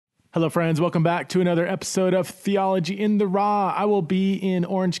Hello, friends. Welcome back to another episode of Theology in the Raw. I will be in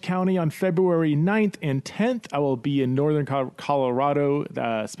Orange County on February 9th and 10th. I will be in Northern Colorado,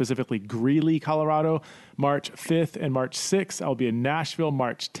 specifically Greeley, Colorado, March 5th and March 6th. I'll be in Nashville,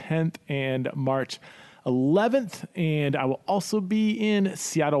 March 10th and March 11th. And I will also be in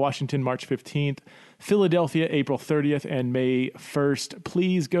Seattle, Washington, March 15th, Philadelphia, April 30th and May 1st.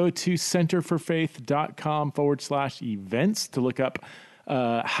 Please go to centerforfaith.com/events to look up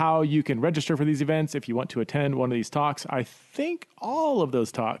how you can register for these events if you want to attend one of these talks. I think all of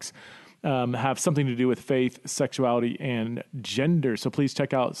those talks have something to do with faith, sexuality, and gender. So please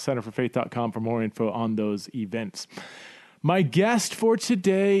check out centerforfaith.com for more info on those events. My guest for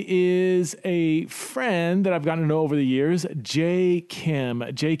today is a friend that I've gotten to know over the years, Jay Kim.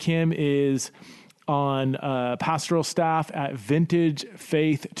 Jay Kim is on pastoral staff at Vintage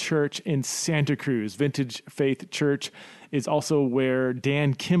Faith Church in Santa Cruz. Vintage Faith Church is also where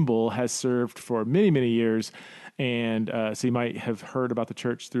Dan Kimball has served for many, many years. And so you might have heard about the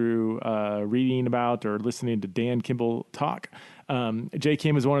church through reading about or listening to Dan Kimball talk. Jay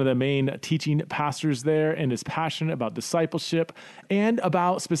Kim is one of the main teaching pastors there and is passionate about discipleship and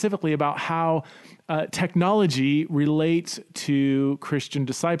specifically about how technology relates to Christian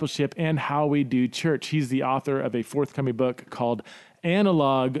discipleship and how we do church. He's the author of a forthcoming book called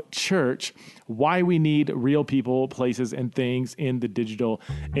Analog Church: Why We Need Real People, Places, and Things in the Digital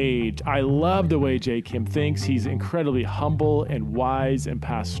Age. I love the way Jay Kim thinks. He's incredibly humble and wise and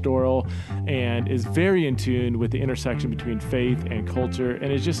pastoral and is very in tune with the intersection between faith and culture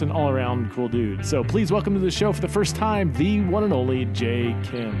and is just an all-around cool dude. So please welcome to the show for the first time, the one and only Jay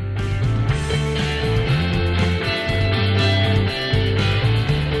Kim.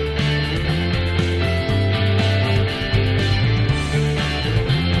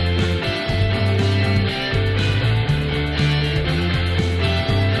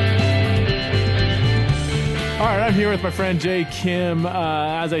 I'm here with my friend Jay Kim.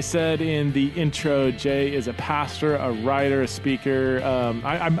 As I said in the intro, Jay is a pastor, a writer, a speaker.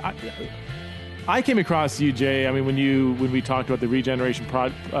 I came across you, Jay. I mean, when we talked about the Regeneration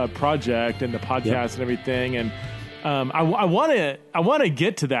project and the podcast and everything, and I want to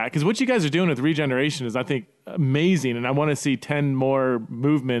get to that because what you guys are doing with Regeneration is, I think, amazing, and I want to see 10 more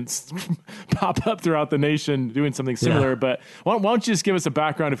movements pop up throughout the nation doing something similar. Yeah. But why don't you just give us a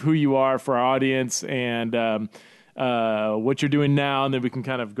background of who you are for our audience and what you're doing now, and then we can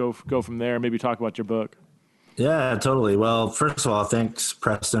kind of go from there, maybe talk about your book. Yeah, totally. Well, first of all, thanks,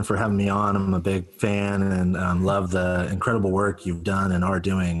 Preston, for having me on. I'm a big fan and love the incredible work you've done and are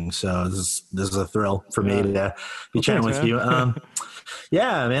doing. So this is a thrill for me to be chatting with you.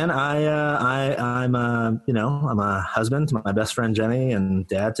 Yeah, man, I'm a husband to my best friend Jenny and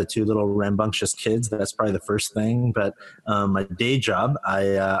dad to two little rambunctious kids. That's probably the first thing. But my day job,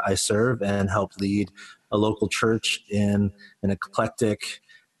 I serve and help lead a local church in an eclectic,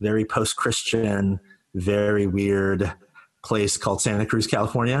 very post-Christian, very weird place called Santa Cruz,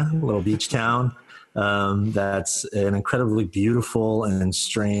 California, a little beach town. That's an incredibly beautiful and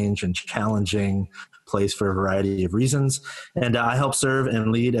strange and challenging place for a variety of reasons. And I help serve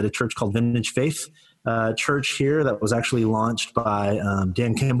and lead at a church called Vintage Faith Church here that was actually launched by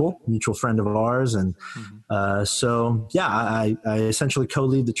Dan Kimball, a mutual friend of ours. And I essentially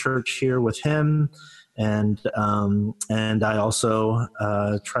co-lead the church here with him. And I also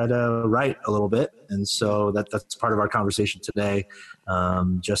try to write a little bit. And so that's part of our conversation today.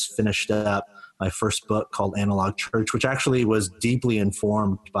 Just finished up my first book called Analog Church, which actually was deeply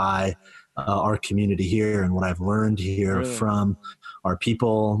informed by our community here and what I've learned here from our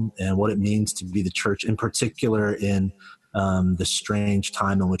people and what it means to be the church, in particular in the strange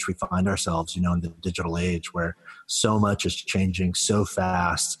time in which we find ourselves, in the digital age where so much is changing so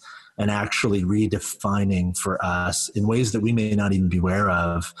fast and actually redefining for us in ways that we may not even be aware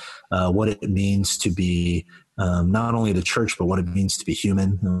of what it means to be not only the church, but what it means to be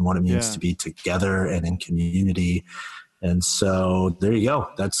human and what it means to be together and in community. And so there you go.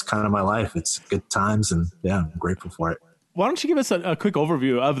 That's kind of my life. It's good times, and I'm grateful for it. Why don't you give us a quick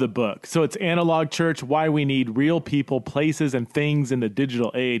overview of the book? So it's Analog Church: Why We Need Real People, Places, and Things in the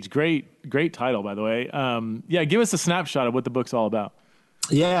Digital Age. Great title, by the way. Give us a snapshot of what the book's all about.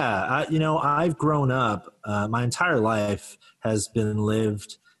 Yeah, I've grown up, my entire life has been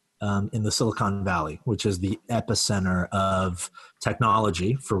lived in the Silicon Valley, which is the epicenter of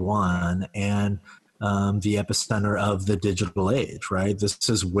technology, for one. And the epicenter of the digital age, right? This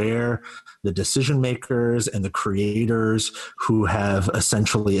is where the decision makers and the creators who have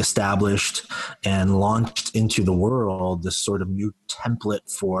essentially established and launched into the world this sort of new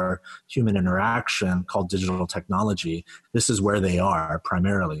template for human interaction called digital technology. This is where they are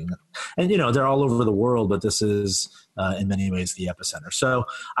primarily. And, they're all over the world, but this is in many ways the epicenter. So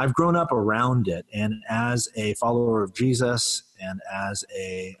I've grown up around it. And as a follower of Jesus and as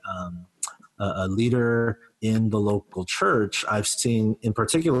a leader in the local church, I've seen in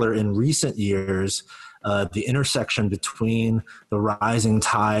particular in recent years the intersection between the rising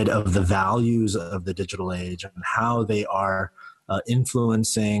tide of the values of the digital age and how they are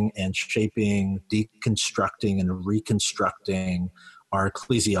influencing and shaping, deconstructing and reconstructing our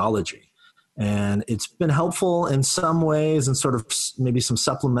ecclesiology. And it's been helpful in some ways and sort of maybe some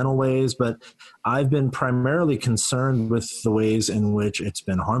supplemental ways, but I've been primarily concerned with the ways in which it's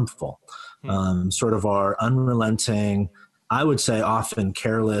been harmful. Sort of our unrelenting, I would say often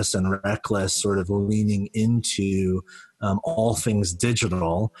careless and reckless sort of leaning into all things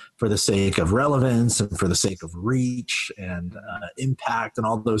digital for the sake of relevance and for the sake of reach and impact and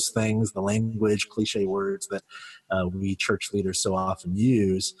all those things, the language, cliche words that we church leaders so often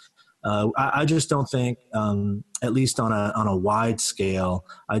use. I just don't think, at least on a wide scale,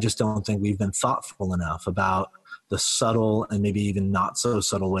 I just don't think we've been thoughtful enough about the subtle and maybe even not so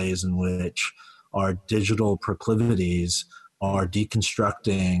subtle ways in which our digital proclivities are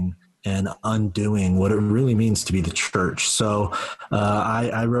deconstructing and undoing what it really means to be the church. So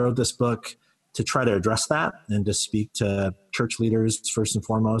I wrote this book to try to address that and to speak to church leaders first and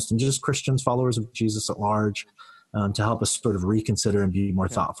foremost, and just Christians, followers of Jesus at large, to help us sort of reconsider and be more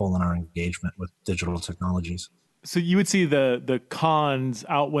thoughtful in our engagement with digital technologies. So you would see the cons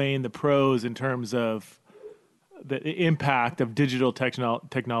outweighing the pros in terms of the impact of digital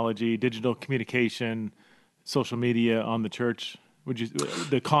technology, digital communication, social media on the church. Would you,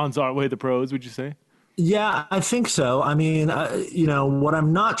 the cons outweigh the pros, would you say? Yeah, I think so. I mean, what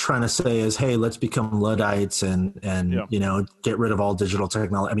I'm not trying to say is, hey, let's become Luddites and get rid of all digital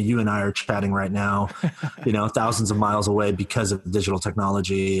technology. I mean, you and I are chatting right now, thousands of miles away because of digital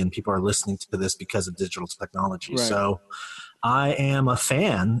technology, and people are listening to this because of digital technology. Right. So I am a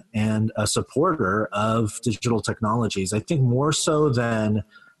fan and a supporter of digital technologies. I think more so than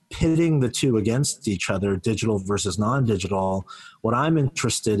pitting the two against each other, digital versus non-digital, what I'm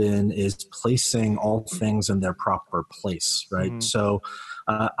interested in is placing all things in their proper place, right? Mm-hmm. So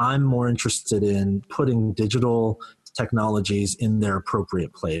I'm more interested in putting digital technologies in their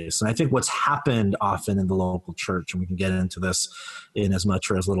appropriate place. And I think what's happened often in the local church, and we can get into this in as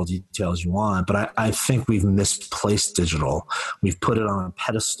much or as little detail as you want, but I think we've misplaced digital. We've put it on a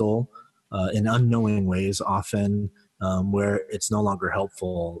pedestal in unknowing ways often, where it's no longer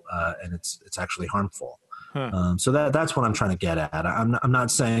helpful and it's actually harmful. Huh. So that's what I'm trying to get at. I'm not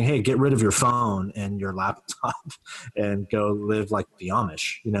saying, hey, get rid of your phone and your laptop and go live like the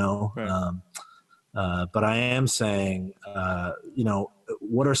Amish, Right. But I am saying,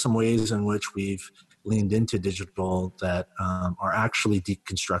 what are some ways in which we've leaned into digital that are actually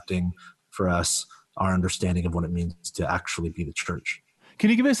deconstructing for us our understanding of what it means to actually be the church?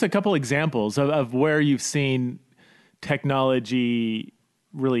 Can you give us a couple examples of where you've seen technology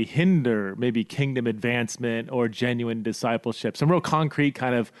really hinder maybe kingdom advancement or genuine discipleship? Some real concrete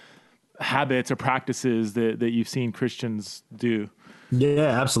kind of habits or practices that you've seen Christians do.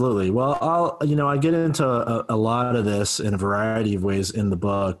 Yeah, absolutely. Well, I get into a lot of this in a variety of ways in the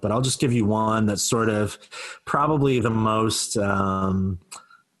book, but I'll just give you one that's sort of probably the most,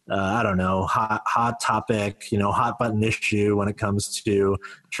 hot topic, hot button issue when it comes to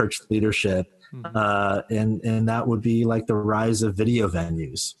church leadership. And that would be like the rise of video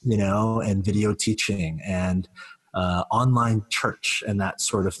venues, and video teaching and online church and that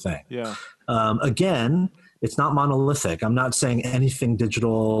sort of thing. Yeah. Again, it's not monolithic. I'm not saying anything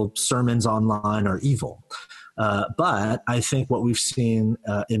digital, sermons online are evil. But I think what we've seen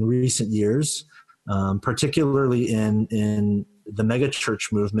in recent years, particularly in the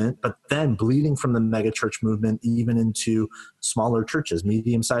megachurch movement, but then bleeding from the megachurch movement even into smaller churches,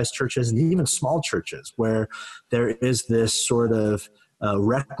 medium-sized churches, and even small churches, where there is this sort of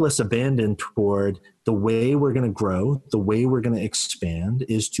reckless abandon toward the way we're going to grow, the way we're going to expand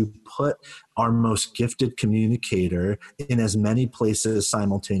is to put our most gifted communicator in as many places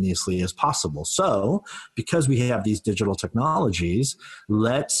simultaneously as possible. So because we have these digital technologies,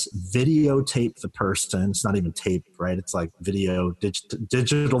 let's videotape the person. It's not even tape, right? It's like video,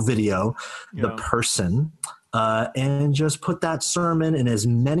 digital video, the person and just put that sermon in as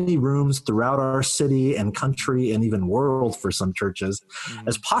many rooms throughout our city and country and even world for some churches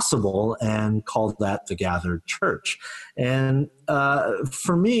as possible, and call that the gathered church. And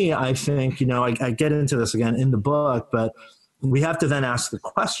for me, I think, I get into this again in the book, but we have to then ask the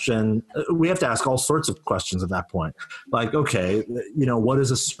question, we have to ask all sorts of questions at that point. Like, okay, what is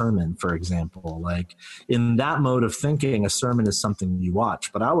a sermon, for example? Like, in that mode of thinking, a sermon is something you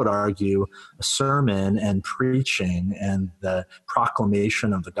watch. But I would argue a sermon and preaching and the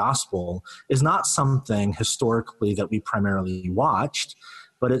proclamation of the gospel is not something historically that we primarily watched,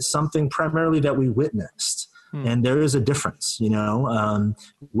 but it's something primarily that we witnessed. And there is a difference, to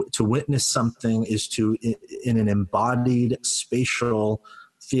witness something is to, in an embodied, spatial,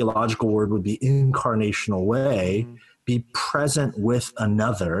 theological word would be incarnational way, be present with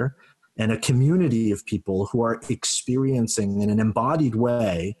another and a community of people who are experiencing in an embodied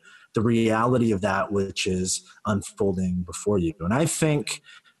way the reality of that which is unfolding before you. And I think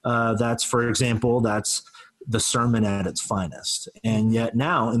that's, for example, that's the sermon at its finest. And yet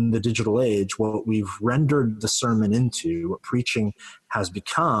now in the digital age, what we've rendered the sermon into, what preaching has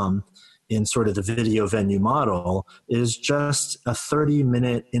become in sort of the video venue model, is just a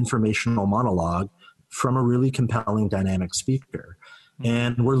 30-minute informational monologue from a really compelling dynamic speaker.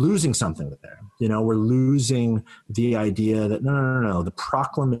 And we're losing something there. We're losing the idea that no. The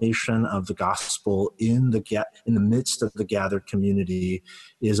proclamation of the gospel in the midst of the gathered community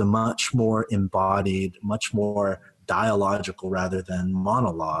is a much more embodied, much more dialogical rather than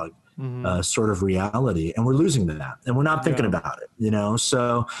monologue sort of reality. And we're losing that. And we're not thinking about it,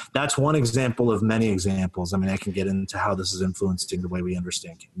 So that's one example of many examples. I mean, I can get into how this is influencing the way we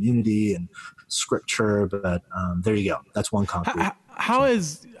understand community and scripture, but there you go. That's one concrete. How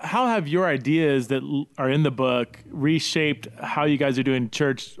have your ideas that are in the book reshaped how you guys are doing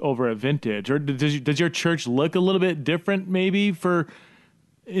church over at Vintage? Or does your church look a little bit different maybe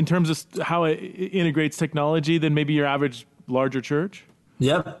in terms of how it integrates technology than maybe your average larger church?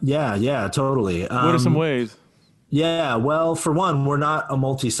 Yep. Yeah, totally. What are some ways? Yeah, well, for one, we're not a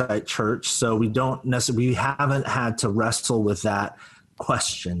multi-site church, so we haven't had to wrestle with that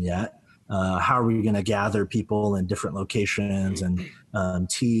question yet. How are we going to gather people in different locations and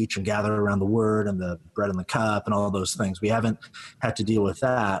teach and gather around the word and the bread and the cup and all of those things? We haven't had to deal with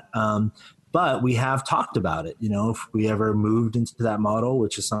that. But we have talked about it. If we ever moved into that model,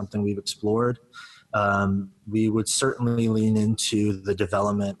 which is something we've explored, we would certainly lean into the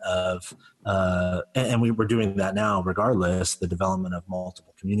development of, and we're doing that now regardless, the development of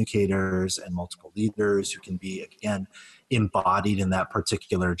multiple communicators and multiple leaders who can be, again, embodied in that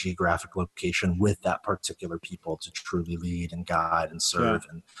particular geographic location with that particular people to truly lead and guide and serve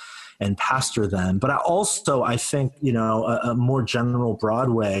and pastor them. But I think, a more general, broad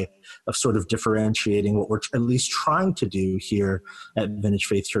way of sort of differentiating what we're at least trying to do here at Vintage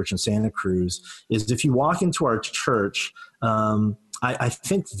Faith Church in Santa Cruz is, if you walk into our church, I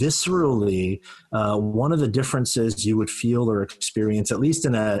think viscerally, one of the differences you would feel or experience, at least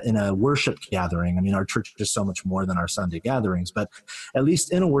in a worship gathering, I mean, our church is so much more than our Sunday gatherings, but at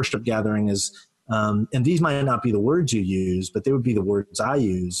least in a worship gathering is, and these might not be the words you use, but they would be the words I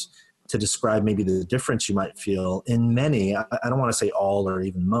use to describe maybe the difference you might feel in many, I don't want to say all or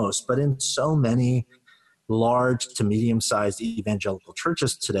even most, but in so many large to medium-sized evangelical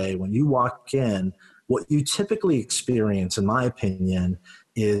churches today, when you walk in, what you typically experience, in my opinion,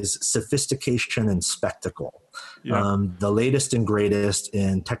 is sophistication and spectacle. The latest and greatest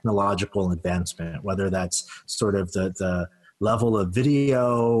in technological advancement, whether that's sort of the level of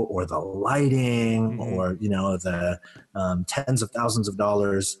video or the lighting or, the tens of thousands of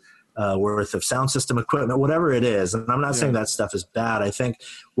dollars worth of sound system equipment, whatever it is. And I'm not saying that stuff is bad. I think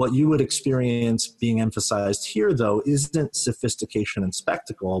what you would experience being emphasized here, though, isn't sophistication and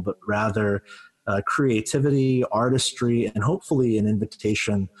spectacle, but rather creativity, artistry, and hopefully an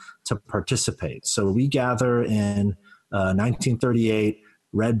invitation to participate. So we gather in 1938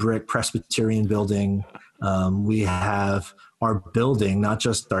 red brick Presbyterian building. We have our building, not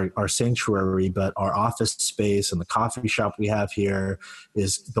just our sanctuary, but our office space and the coffee shop we have here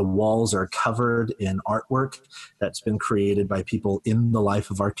the walls are covered in artwork that's been created by people in the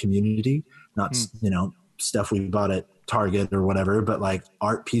life of our community, not, stuff we bought at Target or whatever, but like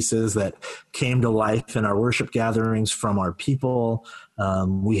art pieces that came to life in our worship gatherings from our people.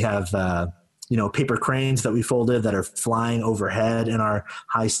 We have, paper cranes that we folded that are flying overhead in our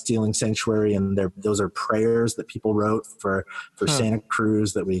high ceiling sanctuary. And those are prayers that people wrote for Santa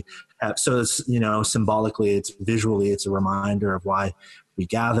Cruz that we have. So it's, symbolically, it's a reminder of why we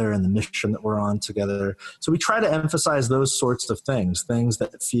gather and the mission that we're on together. So we try to emphasize those sorts of things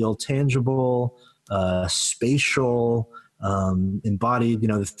that feel tangible, spatial, embodied.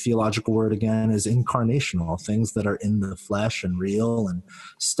 The theological word again is incarnational, things that are in the flesh and real, and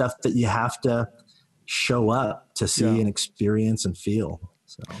stuff that you have to show up to see and experience and feel.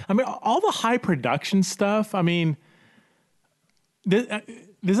 So, I mean, all the high production stuff, I mean, does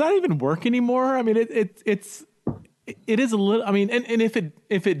that even work anymore? I mean, it is a little, I mean, and if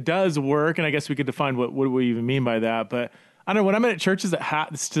it does work, and I guess we could define what we even mean by that, but I don't know, when I'm at churches that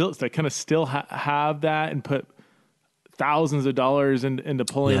still have that and put thousands of dollars into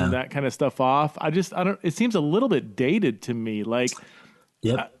pulling that kind of stuff off, it seems a little bit dated to me. Like,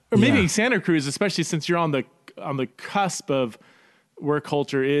 or maybe Santa Cruz, especially since you're on the cusp of where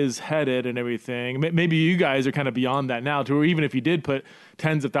culture is headed and everything. Maybe you guys are kind of beyond that now, to where even if you did put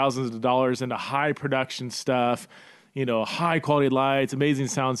tens of thousands of dollars into high production stuff, high quality lights, amazing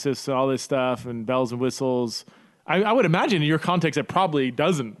sound system, all this stuff, and bells and whistles, I would imagine in your context it probably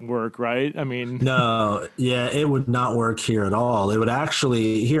doesn't work, right? I mean, no, it would not work here at all. It would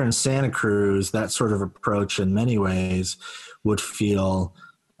actually, here in Santa Cruz, that sort of approach in many ways would feel,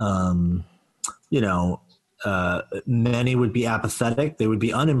 many would be apathetic. They would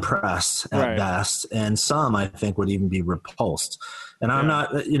be unimpressed at best. And some, I think, would even be repulsed. And I'm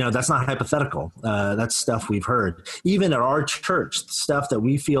not, that's not hypothetical. That's stuff we've heard. Even at our church, stuff that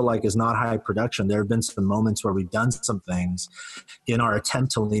we feel like is not high production, there have been some moments where we've done some things in our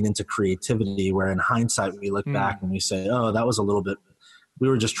attempt to lean into creativity, where in hindsight, we look back and we say, oh, that was a little bit, we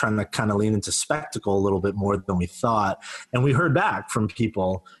were just trying to kind of lean into spectacle a little bit more than we thought. And we heard back from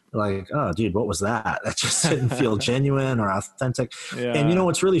people like, oh, dude, what was that? That just didn't feel genuine or authentic. Yeah. And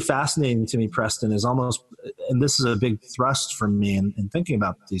what's really fascinating to me, Preston, is almost, and this is a big thrust from me in thinking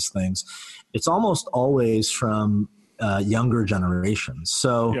about these things, it's almost always from younger generations.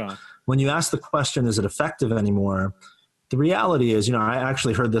 So when you ask the question, is it effective anymore? The reality is, I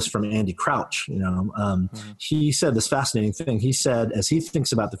actually heard this from Andy Crouch. He said this fascinating thing. He said, as he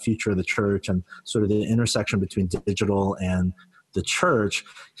thinks about the future of the church and sort of the intersection between digital and the church,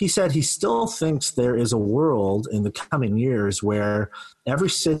 he said he still thinks there is a world in the coming years where every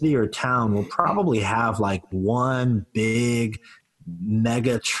city or town will probably have like one big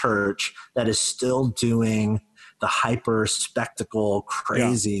mega church that is still doing the hyper spectacle,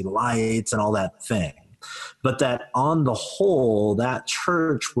 crazy lights and all that thing. But that on the whole, that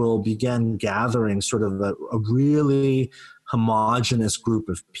church will begin gathering sort of a really homogenous group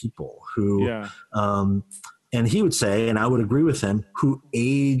of people who, and he would say, and I would agree with him, who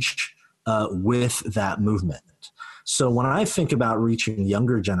age with that movement. So when I think about reaching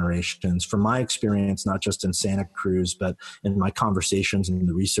younger generations, from my experience, not just in Santa Cruz, but in my conversations and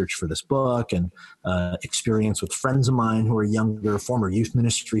the research for this book and experience with friends of mine who are younger, former youth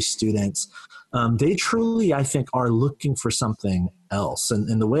ministry students, they truly, I think, are looking for something else.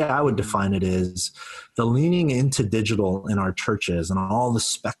 And the way I would define it is the leaning into digital in our churches and all the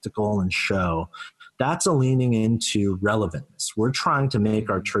spectacle and show. That's a leaning into relevance. We're trying to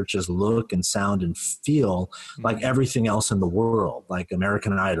make our churches look and sound and feel like everything else in the world, like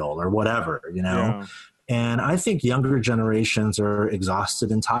American Idol or whatever, Yeah. And I think younger generations are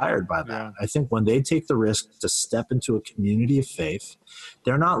exhausted and tired by that. Yeah. I think when they take the risk to step into a community of faith,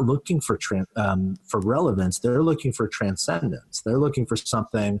 they're not looking for relevance. They're looking for transcendence. They're looking for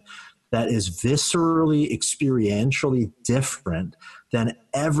something that is viscerally, experientially different than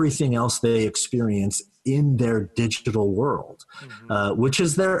everything else they experience in their digital world, which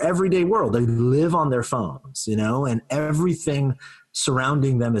is their everyday world. They live on their phones, and everything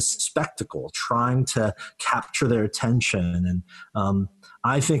surrounding them is spectacle, trying to capture their attention. And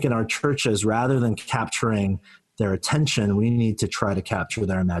I think in our churches, rather than capturing their attention, we need to try to capture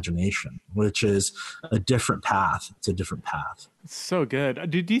their imagination, which is a different path. It's a different path. It's so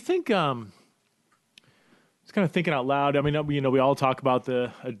good. Do you think, just kind of thinking out loud, I mean, we all talk about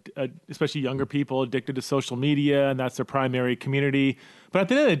especially younger people addicted to social media, and that's their primary community. But at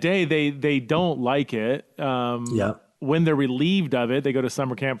the end of the day, they don't like it. When they're relieved of it, they go to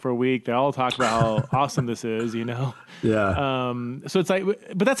summer camp for a week. They all talk about how awesome this is, Yeah. So it's like,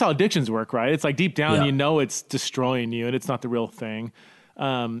 but that's how addictions work, right? It's like deep down, it's destroying you and it's not the real thing.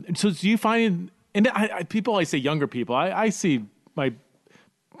 So do you find, and people always say younger people, I see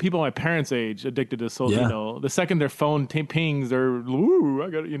people my parents' age addicted to social, the second their phone pings, they're, ooh, I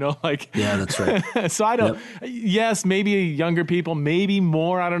got it, Yeah, that's right. So I don't, yes, maybe younger people, maybe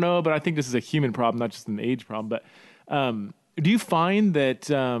more, I don't know, but I think this is a human problem, not just an age problem. But do you find that,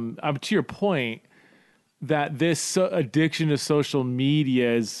 to your point, that this addiction to social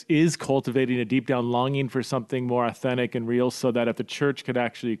media is cultivating a deep down longing for something more authentic and real, so that if the church could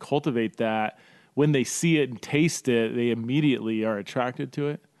actually cultivate that, when they see it and taste it, they immediately are attracted to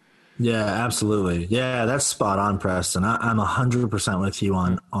it? Yeah, absolutely. Yeah, that's spot on, Preston. I'm 100% with you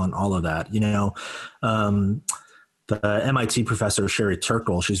Hmm. on all of that. Um, the MIT professor Sherry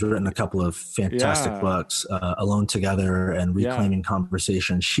Turkle, she's written a couple of fantastic Yeah. books, Alone Together and Yeah. Reclaiming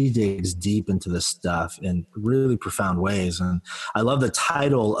Conversation. She digs deep into this stuff in really profound ways. And I love the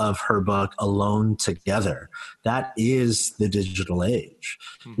title of her book, Alone Together. That is the digital age,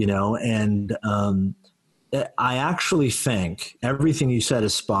 Hmm. and I actually think everything you said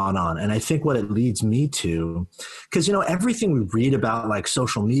is spot on. And I think what it leads me to, because, everything we read about like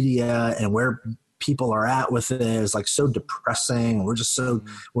social media and where people are at with it is like so depressing. Hmm.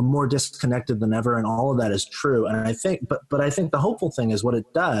 We're more disconnected than ever. And all of that is true. And but I think the hopeful thing is what it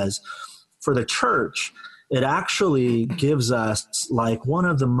does for the church. It actually gives us like one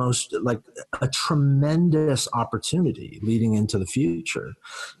of the most, like a tremendous opportunity leading into the future,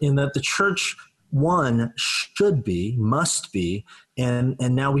 in that the church, one, should be, must be, and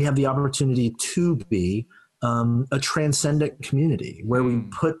now we have the opportunity to be a transcendent community where we Hmm.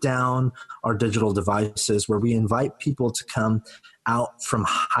 put down our digital devices, where we invite people to come out from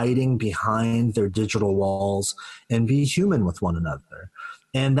hiding behind their digital walls and be human with one another.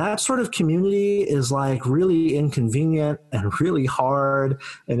 And that sort of community is like really inconvenient and really hard,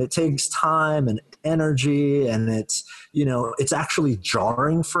 and it takes time and energy, and it's actually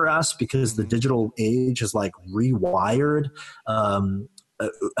jarring for us because the Hmm. digital age has like rewired um,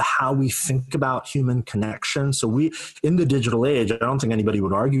 how we think about human connection. So in the digital age, I don't think anybody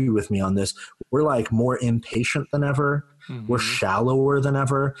would argue with me on this. We're like more impatient than ever. We're Hmm. shallower than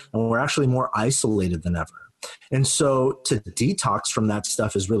ever, and we're actually more isolated than ever. And so to detox from that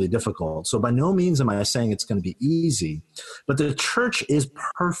stuff is really difficult. So by no means am I saying it's going to be easy, but the church is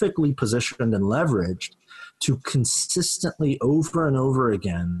perfectly positioned and leveraged to consistently, over and over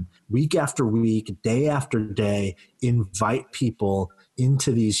again, week after week, day after day, invite people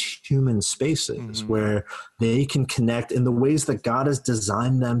into these human spaces Hmm. where they can connect in the ways that God has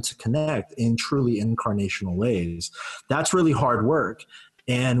designed them to connect, in truly incarnational ways. That's really hard work.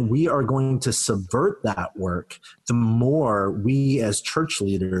 And we are going to subvert that work the more we as church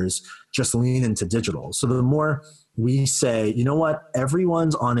leaders just lean into digital. So the more we say, you know what,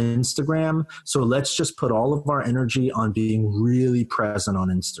 everyone's on Instagram, so let's just put all of our energy on being really present on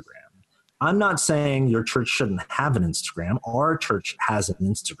Instagram. I'm not saying your church shouldn't have an Instagram. Our church has an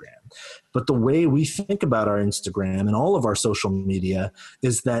Instagram. But the way we think about our Instagram and all of our social media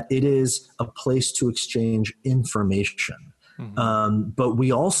is that it is a place to exchange information. Hmm. But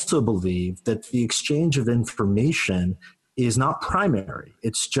we also believe that the exchange of information is not primary.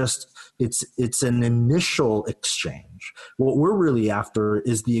 It's an initial exchange. What we're really after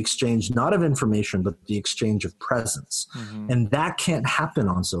is the exchange not of information, but the exchange of presence. Hmm. And that can't happen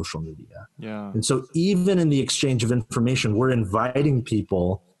on social media. Yeah. And so even in the exchange of information, we're inviting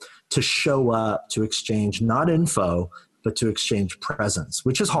people to show up to exchange not info, but to exchange presence,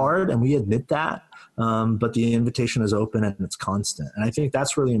 which is Hmm. hard. And we admit that. But the invitation is open and it's constant. And I think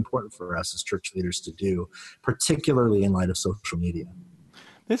that's really important for us as church leaders to do, particularly in light of social media.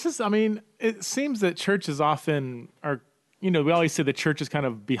 This is, I mean, it seems that churches often are, we always say the church is kind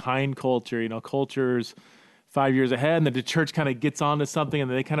of behind culture. Culture's 5 years ahead, and then the church kind of gets onto something, and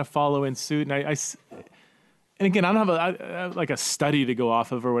then they kind of follow in suit. And again, I don't have like a study to go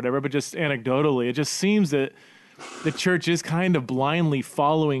off of or whatever, but just anecdotally, it just seems that the church is kind of blindly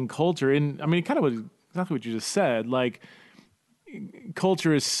following culture. And I mean, it kind of was exactly what you just said. Like,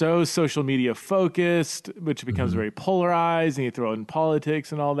 culture is so social media focused, which becomes Mm-hmm. very polarized, and you throw in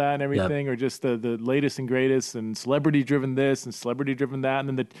politics and all that and Yep. everything, or just the latest and greatest and celebrity driven this and celebrity driven that.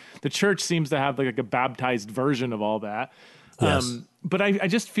 And then the church seems to have like a baptized version of all that. Yes. But I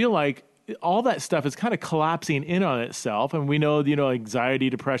just feel like all that stuff is kind of collapsing in on itself. And we know, anxiety,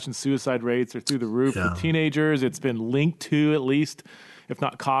 depression, suicide rates are through the roof with Yeah. teenagers. It's been linked to, at least, if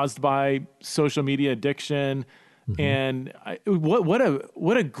not caused by, social media addiction. Mm-hmm. And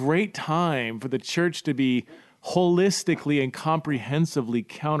what a great time for the church to be holistically and comprehensively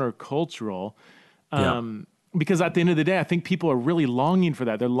countercultural. Yeah. Because at the end of the day, I think people are really longing for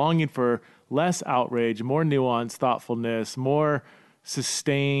that. They're longing for less outrage, more nuance, thoughtfulness, more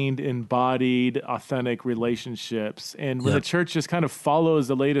sustained, embodied, authentic relationships. And when the Yep. church just kind of follows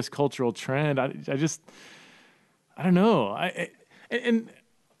the latest cultural trend, I don't know. And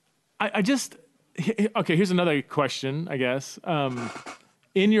I just, okay, here's another question, I guess.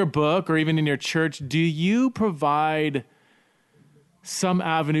 In your book or even in your church, do you provide some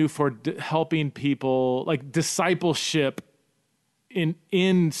avenue for helping people, like discipleship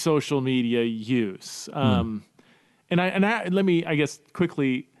in social media use? Mm. Let me, I guess,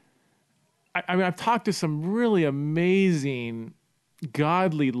 quickly. I mean, I've talked to some really amazing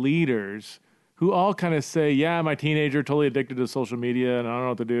godly leaders who all kind of say, yeah, my teenager totally addicted to social media and I don't know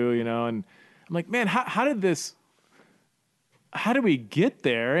what to do, and I'm like, man, how did we get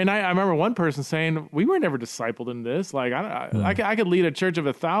there? And I remember one person saying, we were never discipled in this. Like, I could lead a church of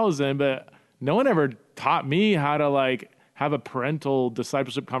 1,000, but no one ever taught me how to like have a parental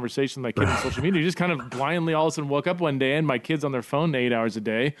discipleship conversation with my kids on social media. You just kind of blindly all of a sudden woke up one day and my kid's on their phone 8 hours a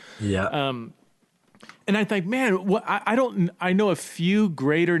day. Yeah. And I think, man, I know a few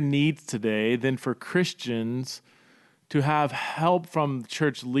greater needs today than for Christians to have help from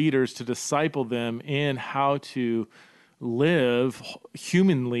church leaders to disciple them in how to live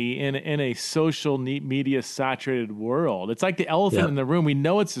humanly in a social media saturated world. It's like the elephant in the room. We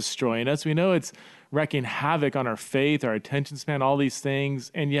know it's destroying us. We know it's wreaking havoc on our faith, our attention span, all these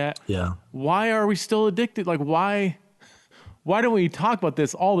things. And yet, why are we still addicted? Like, why don't we talk about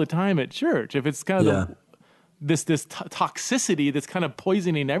this all the time at church? If it's kind of this toxicity that's kind of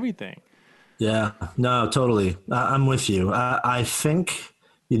poisoning everything. Yeah, no, totally. I'm with you. I think,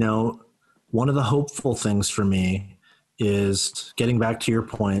 one of the hopeful things for me is getting back to your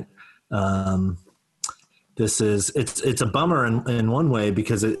point. It's a bummer in one way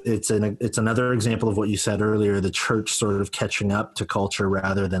because it's another example of what you said earlier, the church sort of catching up to culture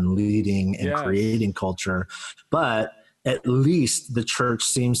rather than leading and creating culture. But at least the church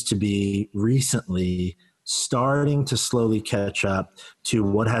seems to be recently starting to slowly catch up to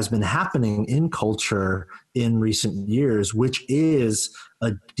what has been happening in culture in recent years, which is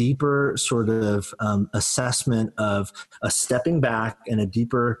a deeper sort of assessment of a stepping back and a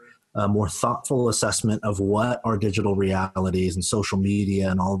deeper, more thoughtful assessment of what our digital realities and social media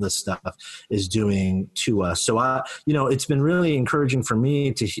and all this stuff is doing to us. So it's been really encouraging for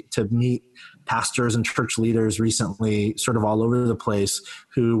me to meet pastors and church leaders recently, sort of all over the place,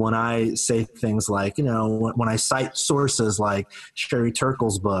 who, when I say things like, when I cite sources like Sherry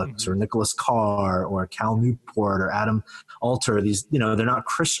Turkle's books or Nicholas Carr or Cal Newport or Adam Alter, these, they're not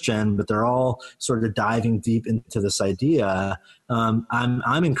Christian, but they're all sort of diving deep into this idea.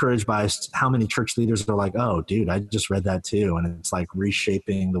 I'm encouraged by how many church leaders are like, oh, dude, I just read that too. And it's like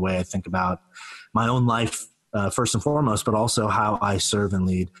reshaping the way I think about my own life, first and foremost, but also how I serve and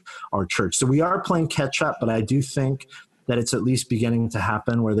lead our church. So we are playing catch up, but I do think that it's at least beginning to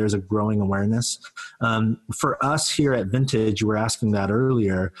happen where there's a growing awareness. For us here at Vintage, you were asking that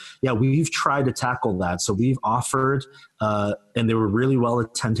earlier. Yeah, we've tried to tackle that. So we've offered, and they were really well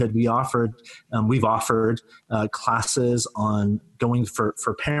attended. We've offered classes on going for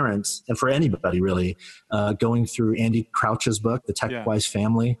parents and for anybody really, going through Andy Crouch's book, The Tech-Wise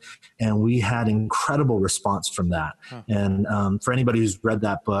Family. And we had incredible response from that. And for anybody who's read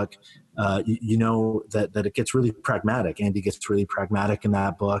that book, you know that it gets really pragmatic. Andy gets really pragmatic in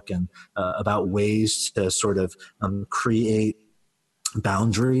that book and about ways to sort of create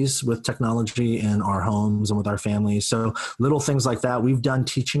boundaries with technology in our homes and with our families. So little things like that. We've done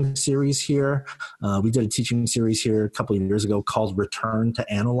teaching series here. We did a teaching series here a couple of years ago called Return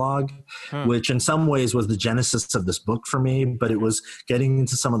to Analog, which in some ways was the genesis of this book for me, but it was getting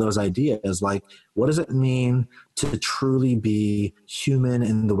into some of those ideas like, what does it mean to truly be human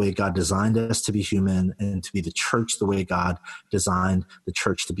in the way God designed us to be human, and to be the church the way God designed the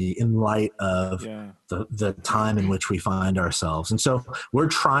church to be in light of the time in which we find ourselves. And so we're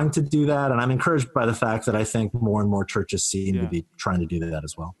trying to do that. And I'm encouraged by the fact that I think more and more churches seem to be trying to do that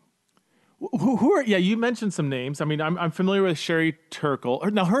as well. Who are, you mentioned some names. I mean, I'm familiar with Sherry Turkle.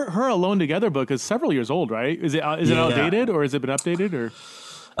 Now her Alone Together book is several years old, right? Is it outdated or has it been updated or?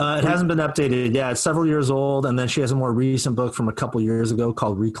 It hasn't been updated. Yeah, it's several years old. And then she has a more recent book from a couple years ago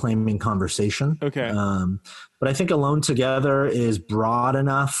called Reclaiming Conversation. Okay. But I think Alone Together is broad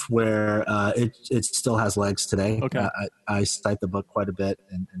enough where it still has legs today. Okay. I cite the book quite a bit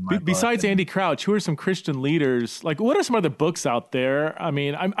in my book. Besides Andy Crouch, who are some Christian leaders? Like, what are some other books out there? I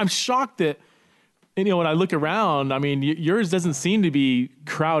mean, I'm shocked that, when I look around, I mean, yours doesn't seem to be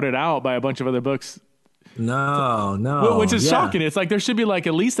crowded out by a bunch of other books. No. Which is shocking. It's like there should be like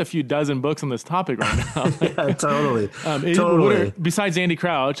at least a few dozen books on this topic right now. Yeah, totally. Besides Andy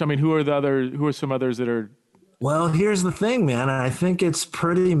Crouch, I mean, who are some others that are? Well, here's the thing, man. I think it's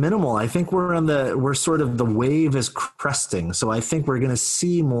pretty minimal. I think we're sort of, the wave is cresting. So I think we're going to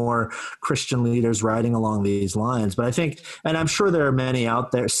see more Christian leaders writing along these lines. But I think, and I'm sure there are many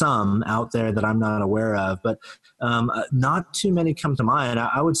out there, some out there that I'm not aware of, but not too many come to mind.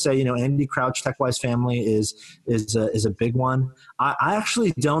 I would say, Andy Crouch, Tech-Wise Family is a big one. I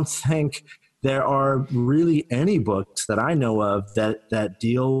actually don't think there are really any books that I know of that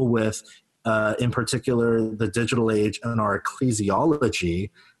deal with in particular, the digital age and our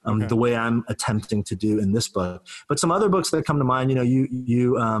ecclesiology Okay. the way I'm attempting to do in this book. But some other books that come to mind,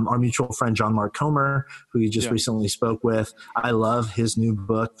 our mutual friend John Mark Comer, who you just Yeah. recently spoke with. I love his new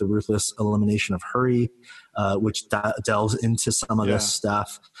book, The Ruthless Elimination of Hurry, which delves into some of this Yeah.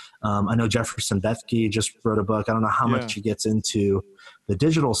 stuff. I know Jefferson Bethke just wrote a book. I don't know how Yeah. much he gets into the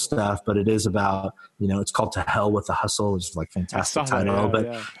digital stuff, but it is about, it's called To Hell with the Hustle, which is like I fantastic saw that. title, Yeah. but,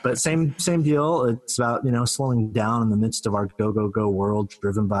 Yeah. but same deal. It's about, slowing down in the midst of our go world,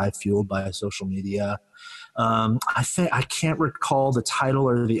 fueled by social media. I can't recall the title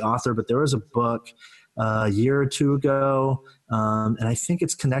or the author, but there was a book a year or two ago, and I think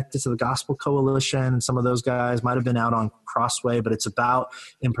it's connected to the Gospel Coalition, and some of those guys might have been out on Crossway, but it's about,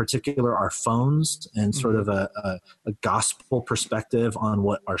 in particular, our phones and sort of a gospel perspective on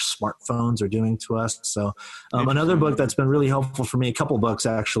what our smartphones are doing to us. So another Interesting. book that's been really helpful for me, a couple books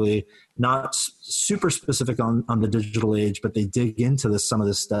actually, not super specific on the digital age, but they dig into some of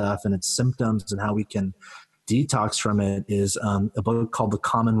this stuff and its symptoms and how we can detox from it, is a book called The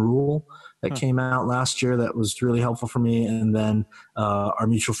Common Rule that came out last year that was really helpful for me. And then our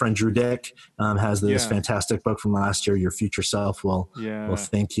mutual friend Drew Dick has this Yeah. fantastic book from last year, Your Future Self Will Yeah.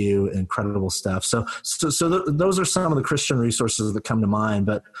 Thank You. Incredible stuff. So those are some of the Christian resources that come to mind.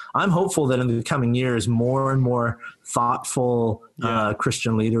 But I'm hopeful that in the coming years, more and more thoughtful Yeah.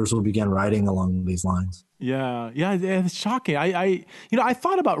 Christian leaders will begin writing along these lines. Yeah. Yeah. It's shocking. I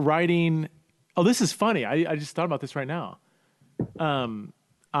thought about writing. Oh, this is funny. I just thought about this right now.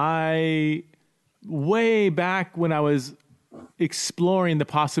 I way back when I was exploring the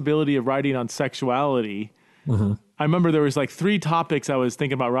possibility of writing on sexuality, I remember there was like 3 topics I was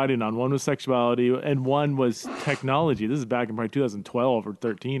thinking about writing on. One was sexuality and one was technology. This is back in probably 2012 or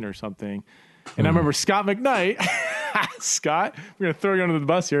 13 or something. And I remember Scott McKnight, Scott, we're going to throw you under the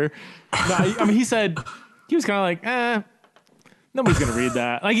bus here. No, I mean, he was kind of like, nobody's going to read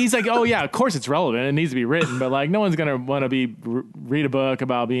that. Like, he's like, oh yeah, of course it's relevant. It needs to be written, but like, no one's going to want to read a book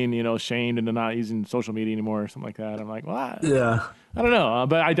about being, shamed into not using social media anymore or something like that. I'm like, well, I don't know.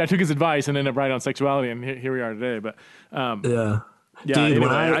 But I took his advice and ended up writing on sexuality, and here we are today. But, Dude, anyway,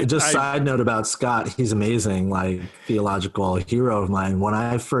 when side note about Scott, he's amazing, like theological hero of mine. When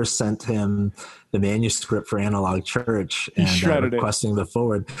I first sent him the manuscript for Analog Church and requesting the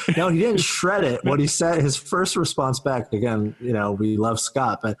forward, no, he didn't shred it. What he said, his first response back, again, we love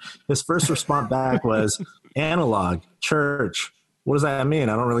Scott, but his first response back was Analog Church. What does that mean?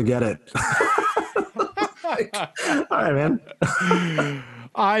 I don't really get it. Like, all right, man.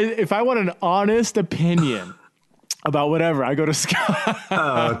 If I want an honest opinion about whatever, I go to Scott.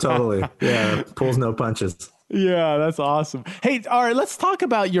 Oh, totally. Yeah, pulls no punches. Yeah, that's awesome. Hey, all right, let's talk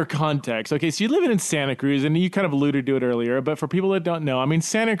about your context. Okay, so you're living in Santa Cruz, and you kind of alluded to it earlier, but for people that don't know, I mean,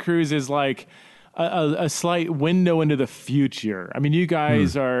 Santa Cruz is like a slight window into the future. I mean, you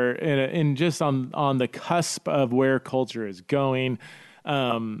guys are in just on the cusp of where culture is going.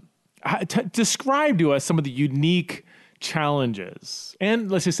 Describe to us some of the unique challenges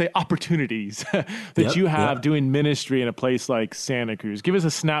and, let's just say, opportunities that you have doing ministry in a place like Santa Cruz. Give us a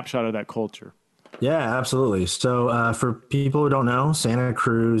snapshot of that culture. Yeah, absolutely. So for people who don't know, Santa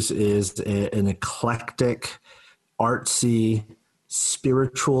Cruz is an eclectic, artsy,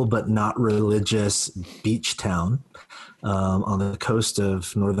 spiritual but not religious beach town on the coast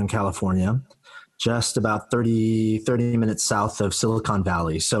of Northern California, just about 30 minutes south of Silicon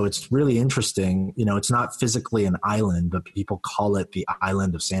Valley. So it's really interesting. It's not physically an island, but people call it the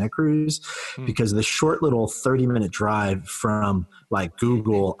island of Santa Cruz because the short little 30-minute drive from like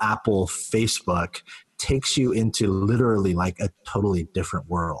Google, Apple, Facebook takes you into literally like a totally different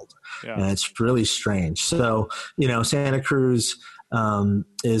world. Yeah. And it's really strange. So, Santa Cruz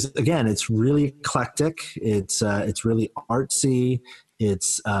is, again, it's really eclectic. It's really artsy.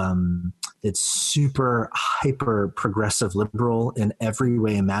 It's super hyper progressive liberal in every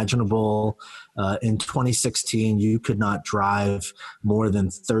way imaginable. In 2016, you could not drive more than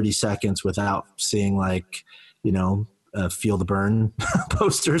 30 seconds without seeing Feel the Burn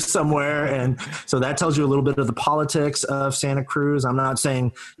posters somewhere. And so that tells you a little bit of the politics of Santa Cruz. I'm not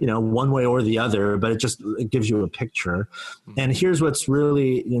saying, one way or the other, but it gives you a picture. And here's what's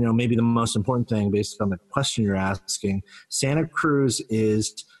really, maybe the most important thing based on the question you're asking. Santa Cruz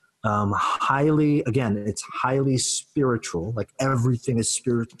is it's highly spiritual, like everything is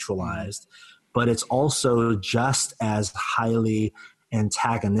spiritualized, but it's also just as highly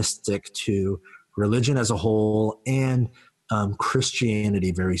antagonistic to religion as a whole and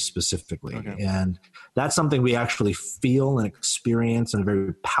Christianity very specifically. Okay. And that's something we actually feel and experience in a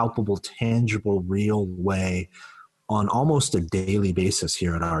very palpable, tangible, real way on almost a daily basis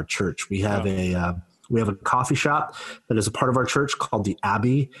here at our church. We have We have a coffee shop that is a part of our church called the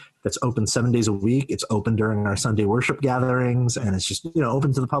Abbey that's open 7 days a week. It's open during our Sunday worship gatherings, and it's just,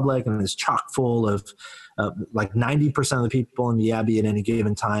 open to the public, and it's chock full of like 90% of the people in the Abbey at any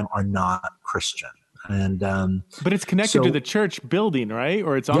given time are not Christian. And but it's connected to the church building, right?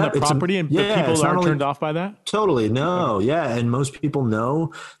 Or it's on the property, and the people aren't turned off by that? Totally. No. Yeah. And most people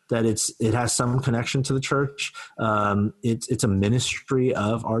know that it has some connection to the church. It's a ministry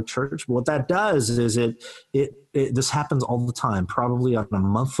of our church. What that does is this happens all the time. Probably on a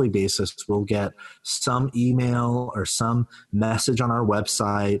monthly basis, we'll get some email or some message on our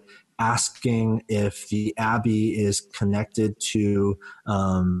website asking if the Abbey is connected to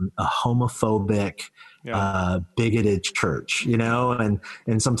a homophobic, bigoted church, and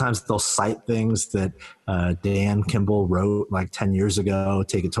sometimes they'll cite things that Dan Kimball wrote like 10 years ago,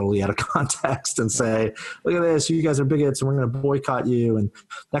 take it totally out of context and say, look at this, you guys are bigots and we're going to boycott you. And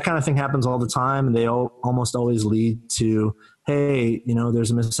that kind of thing happens all the time. And they almost always lead to, hey,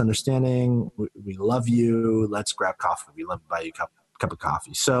 there's a misunderstanding. We love you. Let's grab coffee. We love to buy you a cup of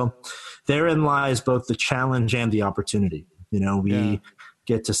coffee. So therein lies both the challenge and the opportunity. We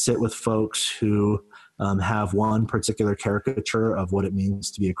get to sit with folks who have one particular caricature of what it means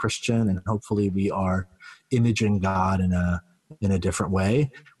to be a Christian, and hopefully we are imaging God in a different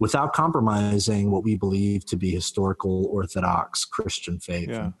way without compromising what we believe to be historical Orthodox Christian faith.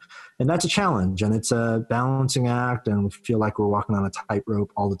 And that's a challenge, and it's a balancing act, and we feel like we're walking on a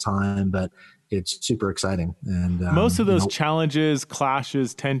tightrope all the time, but it's super exciting. And most of those challenges,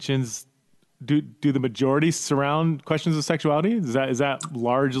 clashes, tensions, do the majority surround questions of sexuality? Is that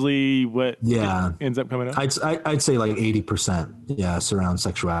largely what ends up coming up? I'd say like 80%. Surround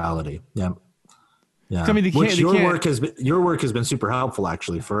sexuality. Yeah. Yeah. I mean, your work has been super helpful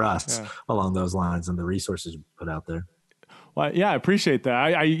actually for us along those lines, and the resources you put out there. Well, I appreciate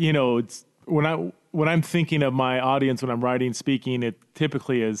that. It's when I'm thinking of my audience, when I'm writing, speaking, it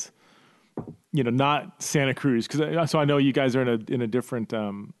typically is, not Santa Cruz, so I know you guys are in a different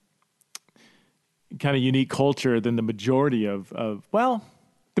kind of unique culture than the majority of the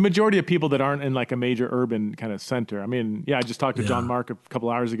majority of people that aren't in like a major urban kind of center. I mean, I just talked to John Mark a couple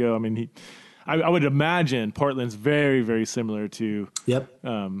hours ago. I mean, I would imagine Portland's very, very similar to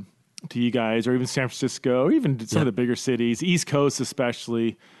you guys, or even San Francisco, or even some of the bigger cities, East Coast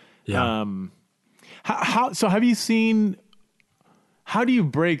especially. Yeah. So have you seen? How do you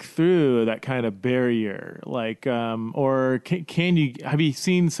break through that kind of barrier? Like, or have you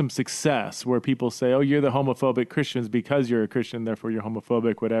seen some success where people say, oh, you're the homophobic Christians because you're a Christian, therefore you're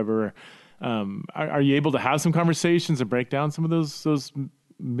homophobic, whatever. Are you able to have some conversations and break down some of those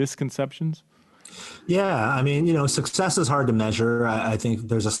misconceptions? Yeah. I mean, success is hard to measure. I think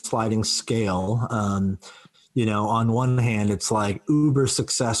there's a sliding scale. On one hand, it's like uber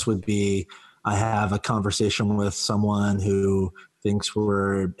success would be, I have a conversation with someone who thinks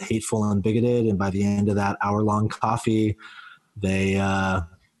we're hateful and bigoted, and by the end of that hour-long coffee, they,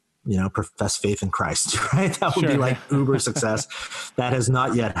 profess faith in Christ, right? That would be like uber success. That has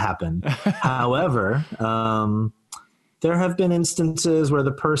not yet happened. However, there have been instances where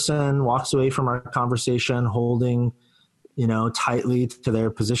the person walks away from our conversation holding, tightly to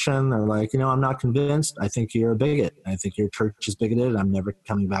their position. They're like, I'm not convinced. I think you're a bigot. I think your church is bigoted. I'm never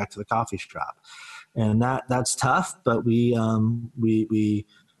coming back to the coffee shop. And that's tough, but we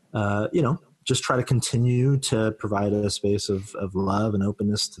just try to continue to provide a space of love and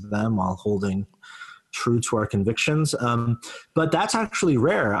openness to them while holding true to our convictions. But that's actually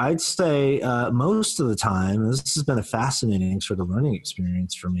rare. I'd say most of the time, this has been a fascinating sort of learning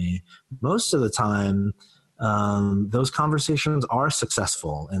experience for me. Most of the time, those conversations are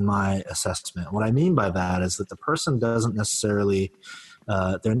successful in my assessment. What I mean by that is that the person doesn't necessarily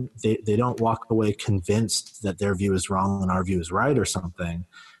they don't walk away convinced that their view is wrong and our view is right or something.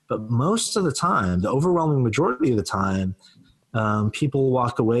 But most of the time, the overwhelming majority of the time, people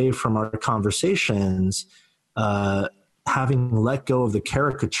walk away from our conversations having let go of the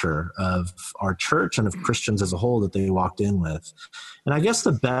caricature of our church and of Christians as a whole that they walked in with. And I guess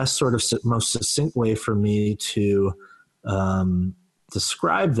the best sort of most succinct way for me to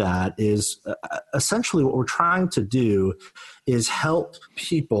describe that is essentially what we're trying to do is help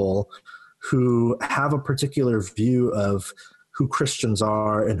people who have a particular view of who Christians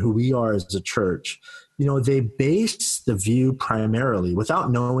are and who we are as a church. They base the view primarily, without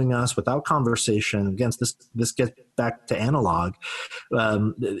knowing us, without conversation. Again, this gets back to analog.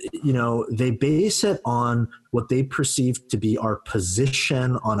 They base it on what they perceive to be our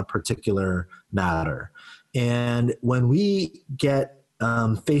position on a particular matter. And when we get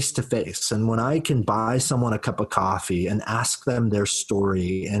face to face. And when I can buy someone a cup of coffee and ask them their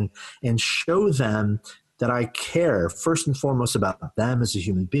story and show them that I care first and foremost about them as a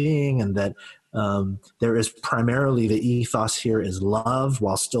human being, and that there is primarily the ethos here is love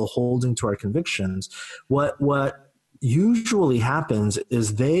while still holding to our convictions, what usually happens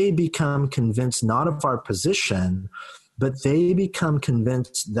is they become convinced not of our position, but they become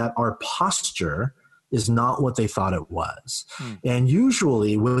convinced that our posture is not what they thought it was. And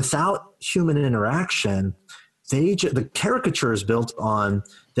usually without human interaction, the caricature is built on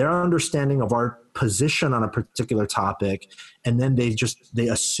their understanding of our position on a particular topic, and then they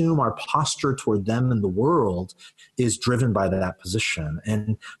assume our posture toward them in the world is driven by that position.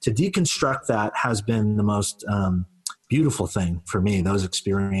 And to deconstruct that has been the most beautiful thing for me, those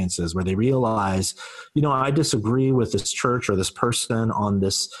experiences where they realize, I disagree with this church or this person on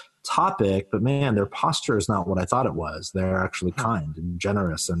this topic, but man, their posture is not what I thought it was. They're actually kind and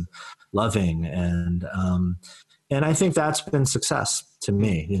generous and loving. And I think that's been success to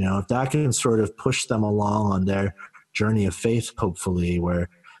me. If that can sort of push them along on their journey of faith, hopefully, where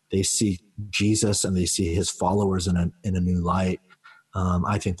they see Jesus and they see his followers in a new light,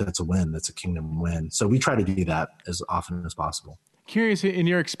 I think that's a win. That's a kingdom win. So we try to do that as often as possible. Curious, in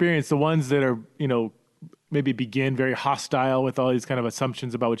your experience, the ones that are, maybe begin very hostile with all these kind of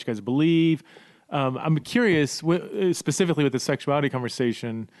assumptions about what you guys believe. I'm curious, specifically with the sexuality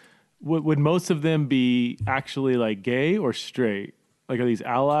conversation, would most of them be actually like gay or straight? Like, are these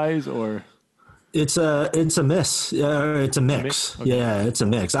allies or? It's a miss. It's a mix. Okay. Yeah, it's a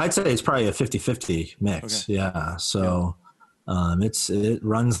mix. I'd say it's probably a 50-50 mix. Okay. Yeah. So it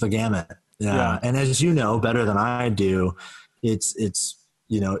runs the gamut. Yeah. And as you know better than I do, it's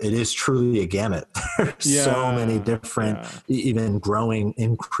it is truly a gamut. There's so many different, even growing,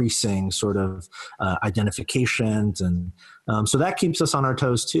 increasing sort of identifications. And so that keeps us on our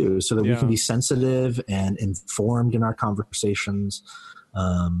toes too, so that we can be sensitive and informed in our conversations.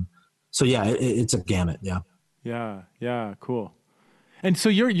 It's a gamut. Yeah. Yeah. Yeah. Cool. And so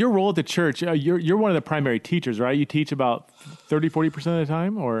your role at the church, you're one of the primary teachers, right? You teach about 30-40% of the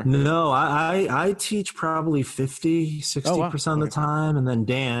time, or? No, I teach probably 50-60% of the time. And then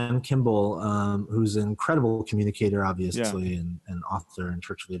Dan Kimball, who's an incredible communicator, obviously, and author and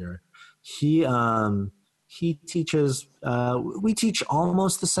church leader, he teaches, we teach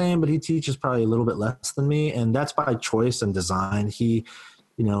almost the same, but he teaches probably a little bit less than me. And that's by choice and design.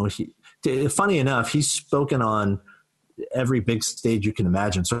 Funny enough, he's spoken on every big stage you can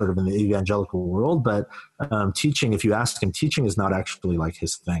imagine sort of in the evangelical world, but teaching, if you ask him, teaching is not actually like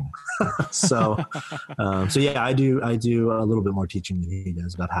his thing. So I do a little bit more teaching than he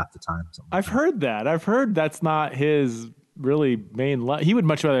does, about half the time. I've heard that's not his really main he would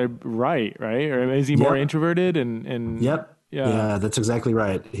much rather write, right? Or is he more introverted and Yep. Yeah, that's exactly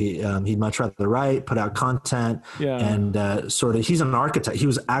right. He'd much rather write, put out content, and he's an architect. He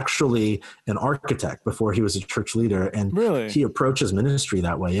was actually an architect before he was a church leader, and he approaches ministry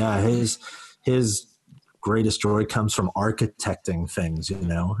that way. Yeah, his greatest joy comes from architecting things,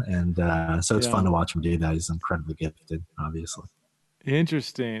 and so it's fun to watch him do that. He's incredibly gifted, obviously.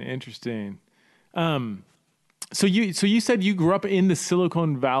 Interesting. So you said you grew up in the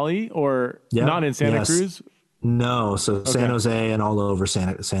Silicon Valley, or not in Santa Cruz? No, so San Jose and all over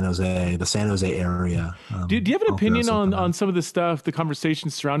San Jose, the San Jose area. Do you have an opinion on some of the stuff, the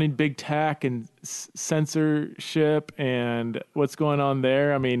conversations surrounding big tech and censorship and what's going on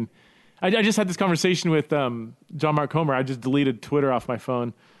there? I mean, I just had this conversation with John Mark Comer. I just deleted Twitter off my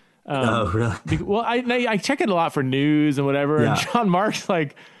phone. Oh, really? Well, I check it a lot for news and whatever. And John Mark's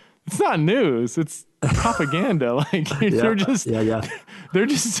like, it's not news. It's propaganda. Like they're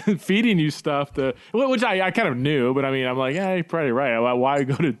just feeding you stuff which I kind of knew, but I mean, I'm like, you're probably right. Why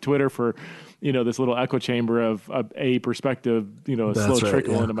go to Twitter for, this little echo chamber of a perspective, a slow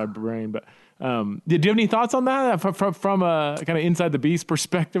trickle into my brain. But did you have any thoughts on that from a kind of inside the beast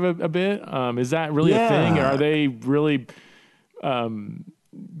perspective a bit? Is that really a thing, or are they really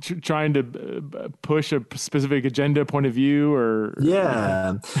trying to push a specific agenda point of view, or?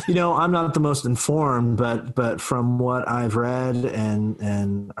 I'm not the most informed, but from what I've read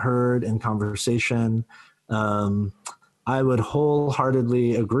and heard in conversation, I would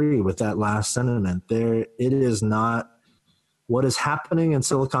wholeheartedly agree with that last sentiment. It is not what is happening in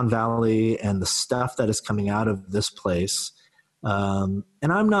Silicon Valley and the stuff that is coming out of this place. And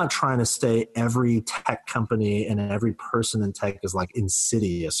I'm not trying to say every tech company and every person in tech is like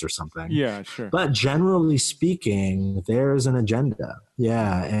insidious or something. Yeah, sure. But generally speaking, there's an agenda.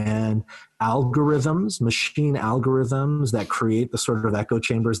 Yeah. And algorithms, machine algorithms that create the sort of echo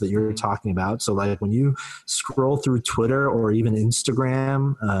chambers that you're talking about. So like when you scroll through Twitter or even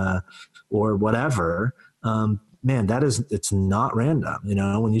Instagram or whatever, man, it's not random. You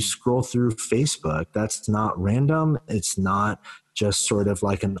know, when you scroll through Facebook, that's not random. It's not just sort of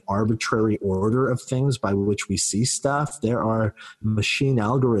like an arbitrary order of things by which we see stuff. There are machine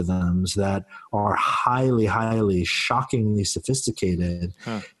algorithms that are highly, highly shockingly sophisticated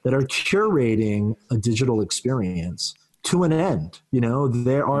that are curating a digital experience to an end. You know,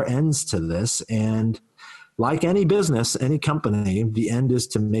 there are ends to this. And like any business, any company, the end is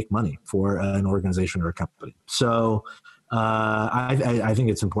to make money for an organization or a company. So I think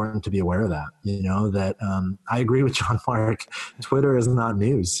it's important to be aware of that, you know, that I agree with John Mark. Twitter is not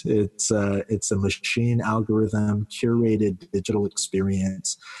news. It's a machine algorithm, curated digital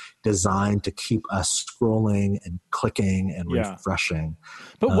experience designed to keep us scrolling and clicking and refreshing.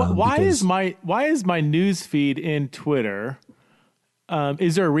 But why is my news feed in Twitter?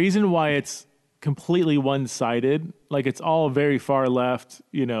 Is there a reason why it's completely one-sided? Like it's all very far left,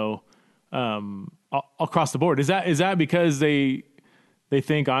 you know, across the board. Is that because they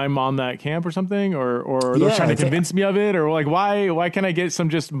think I'm on that camp or something, or they're trying to convince me of it, or like why can't I get some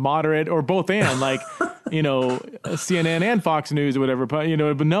just moderate or both and like you know CNN and Fox News or whatever? But you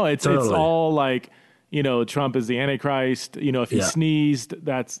know, but no, it's all like, you know, Trump is the Antichrist. You know, if he sneezed,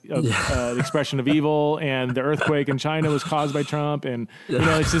 that's an expression of evil, and the earthquake in China was caused by Trump, and you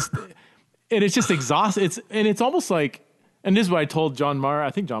know, it's just exhausting. It's almost like, and this is what I told John Mark. I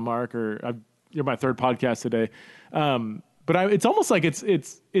think John Mark, you're my third podcast today. But it's almost like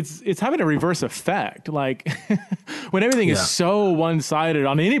it's having a reverse effect. Like when everything is so one-sided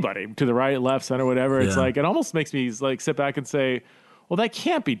on anybody, to the right, left, center, whatever, it's like, it almost makes me like sit back and say, well, that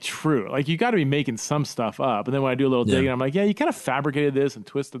can't be true. Like you got to be making some stuff up. And then when I do a little digging, I'm like, you kind of fabricated this and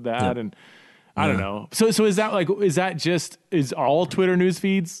twisted that. And I don't know. So is all Twitter news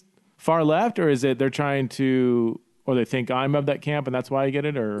feeds far left, or is it they're trying to, or they think I'm of that camp and that's why I get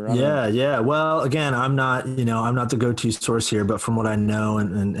it? Or Well, again, I'm not the go-to source here, but from what I know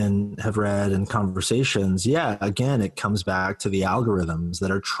and have read in conversations, again, it comes back to the algorithms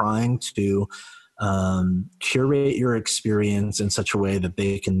that are trying to curate your experience in such a way that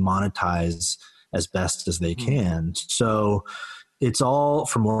they can monetize as best as they can. So it's all,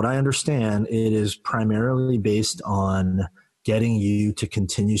 from what I understand, it is primarily based on getting you to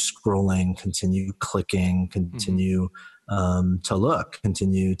continue scrolling, continue clicking, continue to look,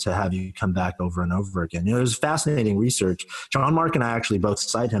 continue to have you come back over and over again. You know, there's fascinating research. John Mark and I actually both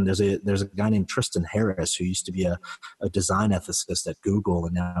cite him. There's a guy named Tristan Harris who used to be a design ethicist at Google,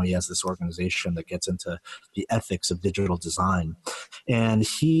 and now he has this organization that gets into the ethics of digital design. And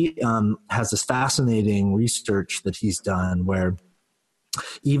he has this fascinating research that he's done where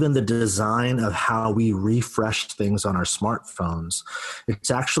even the design of how we refresh things on our smartphones,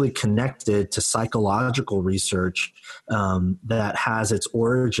 it's actually connected to psychological research that has its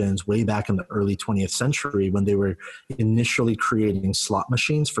origins way back in the early 20th century when they were initially creating slot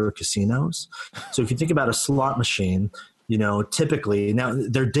machines for casinos. So if you think about a slot machine, you know, typically now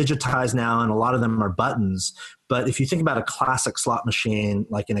they're digitized now and a lot of them are buttons. But if you think about a classic slot machine,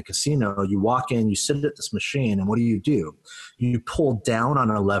 like in a casino, you walk in, you sit at this machine, and what do? You pull down on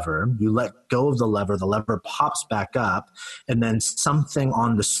a lever, you let go of the lever pops back up, and then something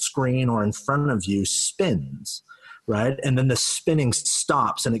on the screen or in front of you spins, right? And then the spinning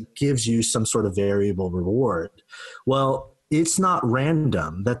stops and it gives you some sort of variable reward. Well, it's not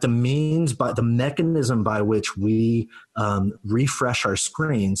random that the mechanism by which we refresh our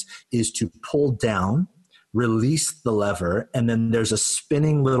screens is to pull down, release the lever, and then there's a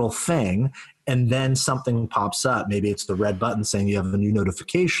spinning little thing, and then something pops up. Maybe it's the red button saying you have a new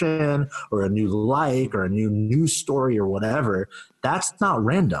notification or a new like or a new news story or whatever. That's not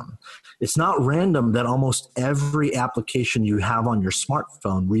random. It's not random that almost every application you have on your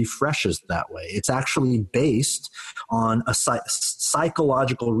smartphone refreshes that way. It's actually based on a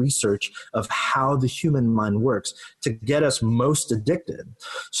psychological research of how the human mind works to get us most addicted.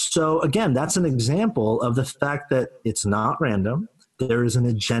 So again, that's an example of the fact that it's not random. There is an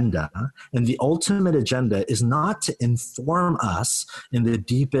agenda, and the ultimate agenda is not to inform us in the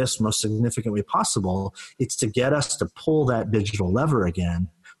deepest, most significant way possible. It's to get us to pull that digital lever again,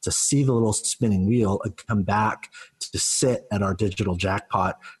 to see the little spinning wheel and come back to sit at our digital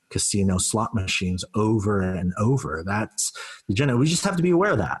jackpot casino slot machines over and over. That's the agenda. We just have to be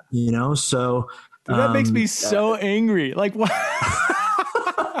aware of that, you know? So that makes me so angry. Like, what?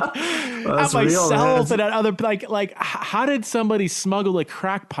 Well, at that's real, man. myself and at other, how did somebody smuggle a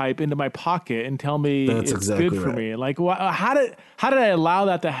crack pipe into my pocket and tell me That's it's good exactly for right. me? Like, how did I allow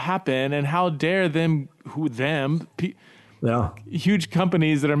that to happen? And how dare Yeah. huge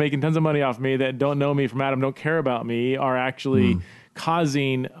companies that are making tons of money off me that don't know me from Adam, don't care about me, are actually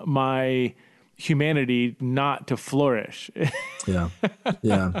causing my humanity not to flourish. Yeah.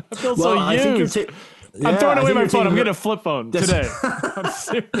 Yeah. I feel so Well, I think used. you're I'm throwing I away think my you're phone. I'm taking getting a flip phone today. I'm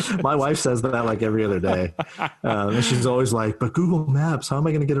serious. My wife says that like every other day. And she's always like, but Google Maps, how am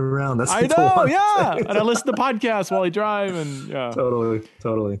I going to get around? That's I like the know, one yeah. thing. And I listen to podcasts while I drive, and yeah. Totally.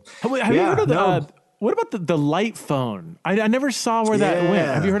 Totally. Have you heard Yeah. of No. what about the light phone? I never saw where that went.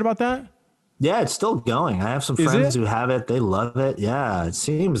 Have you Yeah. heard about that? Yeah. It's still going. I have some Is friends it? who have it. They love it. Yeah. It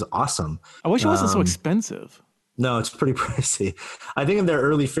seems awesome. I wish it wasn't so expensive. No, it's pretty pricey. I think in their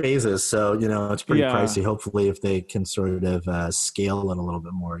early phases. So, it's pretty Yeah. pricey. Hopefully, if they can sort of scale it a little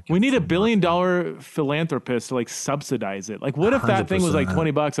bit more. It We gets need a more fun. billion-dollar philanthropist to subsidize it. Like, what if that thing was like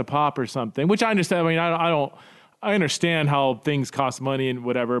 100%. $20 a pop or something? Which I understand. I mean, I understand how things cost money and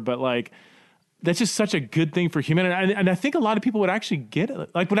whatever, but that's just such a good thing for humanity. And I think a lot of people would actually get it.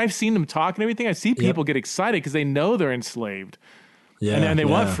 Like when I've seen them talk and everything, I see people get excited because they know they're enslaved and they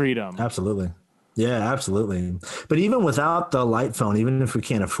want freedom. Absolutely. Yeah, absolutely. But even without the light phone, even if we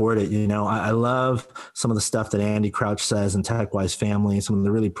can't afford it, I love some of the stuff that Andy Crouch says in TechWise Family, some of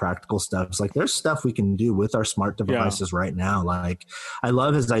the really practical stuff. It's like there's stuff we can do with our smart devices right now. Like I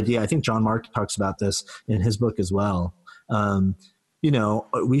love his idea. I think John Mark talks about this in his book as well.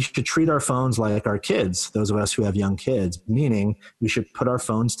 We should treat our phones like our kids, those of us who have young kids, meaning we should put our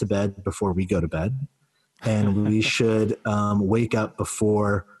phones to bed before we go to bed. And we should wake up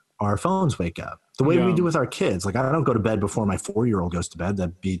before our phones wake up. The way we do with our kids. Like I don't go to bed before my 4-year-old goes to bed.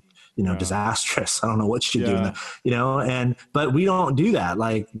 That'd be, disastrous. I don't know what she'd do in that, but we don't do that.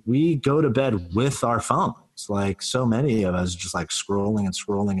 Like we go to bed with our phones. Like so many of us just like scrolling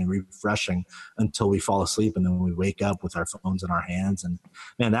and refreshing until we fall asleep. And then we wake up with our phones in our hands. And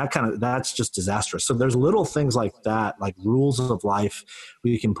man, that's just disastrous. So there's little things like that, like rules of life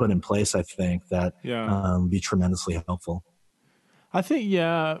we can put in place, I think that be tremendously helpful. I think,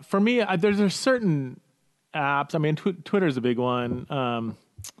 for me, there's certain apps. I mean, Twitter is a big one.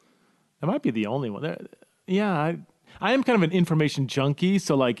 That might be the only one. I am kind of an information junkie.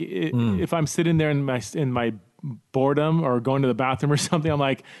 So if I'm sitting there in my boredom or going to the bathroom or something, I'm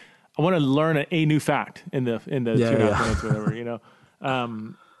like, I want to learn a new fact in the 2.5 minutes, whatever,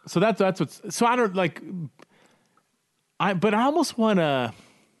 So that's what's, so I don't but I almost want to,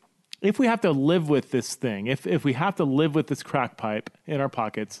 if we have to live with this thing, if we have to live with this crack pipe in our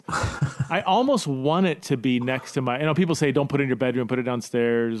pockets, I almost want it to be next to people say don't put it in your bedroom, put it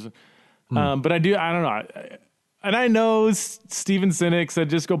downstairs. But I don't know. And I know Steven Sinek said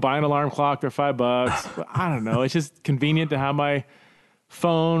just go buy an alarm clock. They're $5. But I don't know. It's just convenient to have my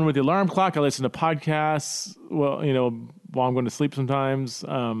phone with the alarm clock. I listen to podcasts. Well, while I'm going to sleep sometimes.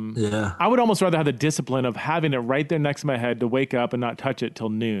 I would almost rather have the discipline of having it right there next to my head to wake up and not touch it till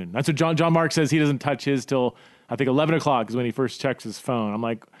noon. That's what John Mark says. He doesn't touch his till I think 11 o'clock is when he first checks his phone. I'm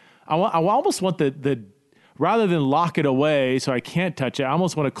like, I almost want the rather than lock it away so I can't touch it. I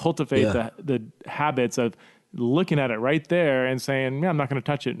almost want to cultivate the habits of looking at it right there and saying, I'm not going to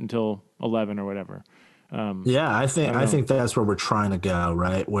touch it until 11 or whatever. I think that's where we're trying to go,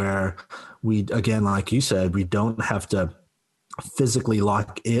 right? Where we, again, like you said, we don't have to physically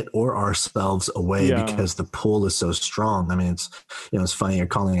lock it or ourselves away because the pull is so strong. I mean, it's funny you're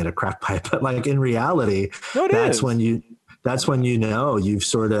calling it a crack pipe, but like in reality, that's when you've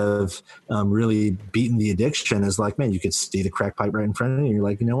sort of really beaten the addiction. Is like, man, you could see the crack pipe right in front of you. And you're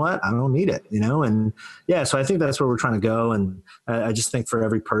like, you know what? I don't need it, and so I think that's where we're trying to go. And I just think for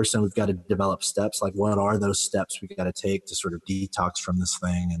every person, we've got to develop steps. Like what are those steps we've got to take to sort of detox from this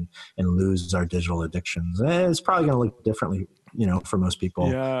thing and lose our digital addictions? And it's probably going to look differently, for most people,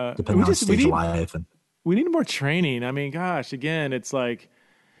 depending on stage of life. And we need more training. I mean, gosh, again, it's like,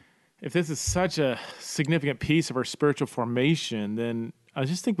 if this is such a significant piece of our spiritual formation, then I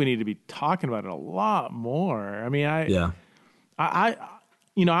just think we need to be talking about it a lot more. I mean, I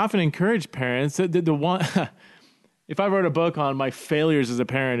often encourage parents that the one, if I wrote a book on my failures as a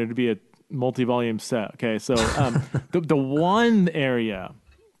parent, it'd be a multi-volume set. Okay. So, the one area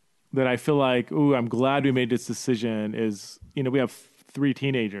that I feel like, I'm glad we made this decision is, we have three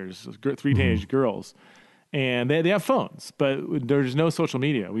teenage girls. And they have phones, but there's no social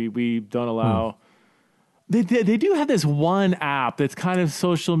media. We don't allow. They do have this one app that's kind of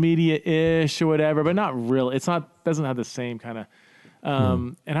social media-ish or whatever, but not real. Doesn't have the same kind of.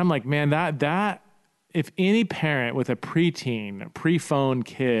 And I'm like, man, that if any parent with a preteen, pre-phone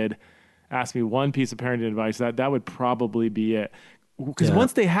kid asked me one piece of parenting advice, that would probably be it. Because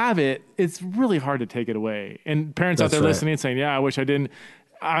once they have it, it's really hard to take it away. And parents out there listening and saying, yeah, I wish I didn't.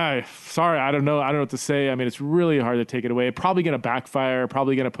 Sorry, I don't know. I don't know what to say. I mean, it's really hard to take it away. Probably going to backfire,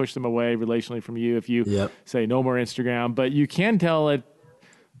 probably going to push them away relationally from you if you say no more Instagram. But you can tell a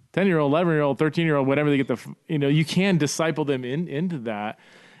 10-year-old, 11-year-old, 13-year-old, whatever they get you can disciple them into that.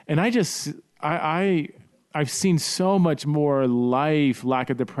 And I've seen so much more life,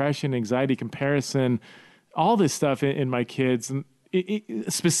 lack of depression, anxiety, comparison, all this stuff in my kids. And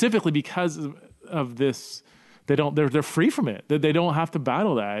specifically because of this, they're free from it. They don't have to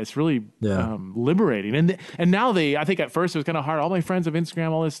battle that. It's really liberating. And now I think at first it was kind of hard. All my friends have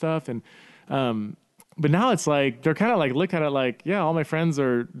Instagram, all this stuff. And, but now it's like, they're kind of like, look at it like, yeah, all my friends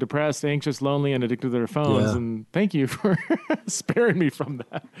are depressed, anxious, lonely, and addicted to their phones. And thank you for sparing me from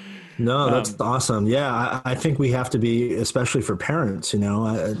that. No, that's awesome. Yeah. I think we have to be, especially for parents,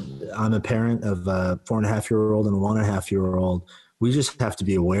 I'm a parent of a 4.5-year-old and a 1.5-year-old. We just have to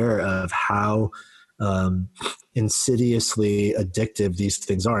be aware of how insidiously addictive these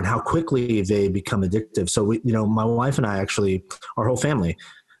things are and how quickly they become addictive. So my wife and I actually, our whole family,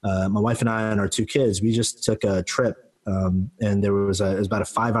 my wife and I and our 2 kids, we just took a trip and it was about a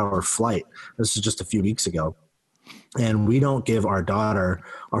 5-hour flight. This is just a few weeks ago. And we don't give our daughter,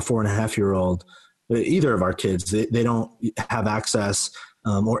 our 4.5-year-old, either of our kids, they don't have access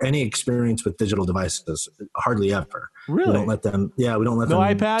or any experience with digital devices, hardly ever. Really? We don't let them. Yeah, we don't let them. No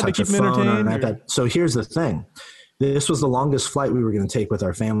iPad touch to keep a them phone entertained. Or an iPad. So here's the thing: this was the longest flight we were going to take with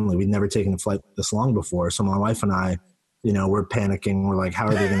our family. We'd never taken a flight this long before. So my wife and I, we're panicking. We're like, how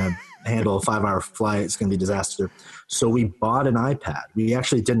are they going to handle a 5-hour flight? It's going to be a disaster. So we bought an iPad. We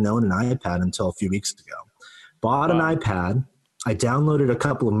actually didn't own an iPad until a few weeks ago. Bought an iPad. I downloaded a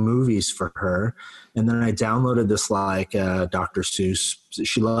couple of movies for her, and then I downloaded this Dr. Seuss.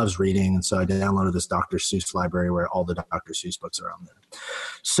 She loves reading, and so I downloaded this Dr. Seuss library where all the Dr. Seuss books are on there.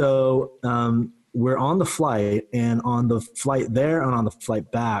 So we're on the flight, and on the flight there and on the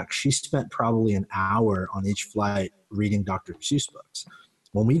flight back, she spent probably an hour on each flight reading Dr. Seuss books.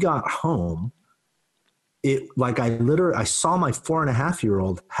 When we got home, I saw my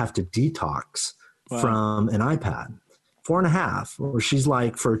 4.5-year-old have to detox from an iPad. 4.5, where she's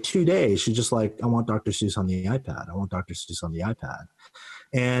like, for 2 days, she's just like, I want Dr. Seuss on the iPad. I want Dr. Seuss on the iPad.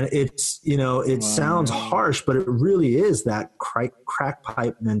 And it's, it sounds harsh, but it really is that crack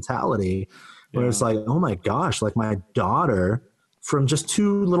pipe mentality where it's like, oh my gosh, like my daughter from just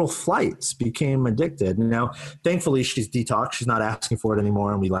 2 little flights became addicted. And now, thankfully, she's detoxed. She's not asking for it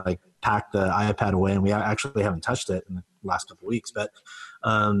anymore. And we packed the iPad away, and we actually haven't touched it in the last couple of weeks. But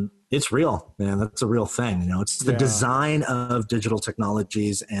it's real, man. That's a real thing. It's the design of digital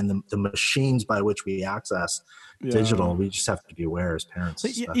technologies and the machines by which we access digital. We just have to be aware as parents.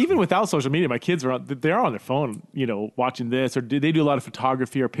 Even without social media, my kids are on their phone, watching this, or they do a lot of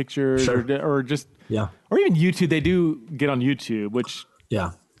photography or pictures or just, or even YouTube. They do get on YouTube, which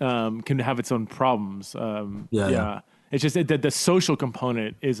can have its own problems. It's just that the social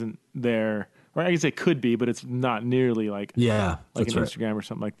component isn't there. Or I guess it could be, but it's not nearly like an Instagram or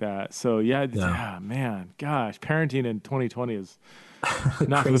something like that. So man, gosh, parenting in 2020 is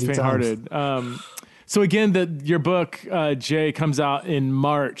not for the faint-hearted. So again, your book, Jay, comes out in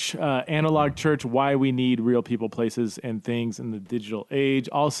March. Analog Church: Why We Need Real People, Places, and Things in the Digital Age.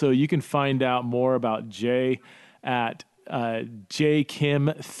 Also, you can find out more about Jay at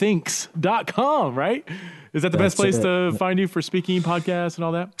jkimthinks.com, right? Is that the best place to find you for speaking, podcasts, and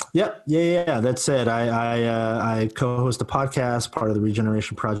all that? Yep. Yeah. That's it. I co-host a podcast, part of the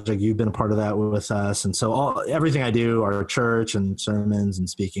Regeneration Project. You've been a part of that with us. And so everything I do, our church and sermons and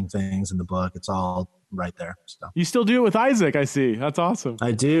speaking things in the book, it's all right there. So you still do it with Isaac, I see. That's awesome.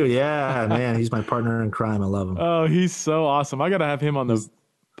 I do. Yeah, man. He's my partner in crime. I love him. Oh, he's so awesome. I got to have him on the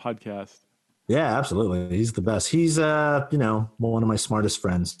podcast. Yeah, absolutely. He's the best. He's, one of my smartest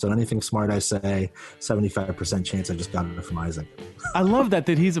friends. So anything smart I say, 75% chance I just got it from Isaac. I love that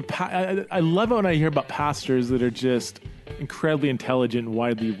he's I love it when I hear about pastors that are just incredibly intelligent and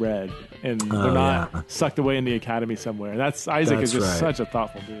widely read, and they're not sucked away in the academy somewhere. Isaac is just such a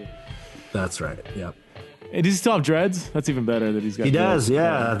thoughtful dude. That's right. Yep. And does he still have dreads? That's even better that he's got. He does,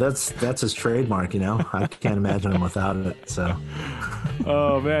 yeah. That's his trademark. I can't imagine him without it. So.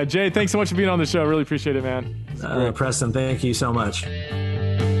 Oh man, Jay, thanks so much for being on the show. I really appreciate it, man. Preston, thank you so much.